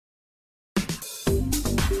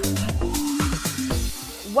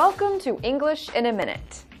Welcome to English in a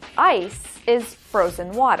Minute. Ice is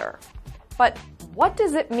frozen water. But what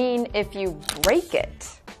does it mean if you break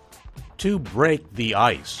it? To break the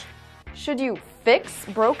ice. Should you fix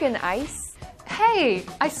broken ice? Hey,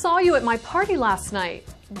 I saw you at my party last night,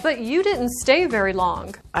 but you didn't stay very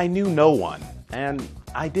long. I knew no one, and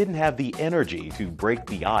I didn't have the energy to break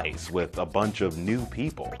the ice with a bunch of new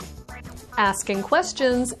people. Asking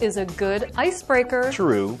questions is a good icebreaker.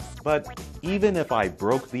 True, but even if I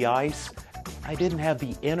broke the ice, I didn't have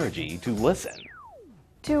the energy to listen.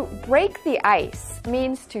 To break the ice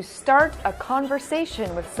means to start a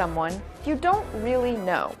conversation with someone you don't really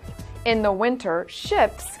know. In the winter,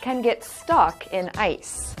 ships can get stuck in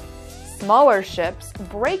ice. Smaller ships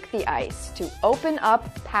break the ice to open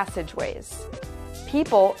up passageways.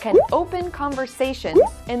 People can open conversations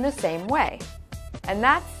in the same way. And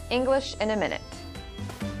that's English in a Minute.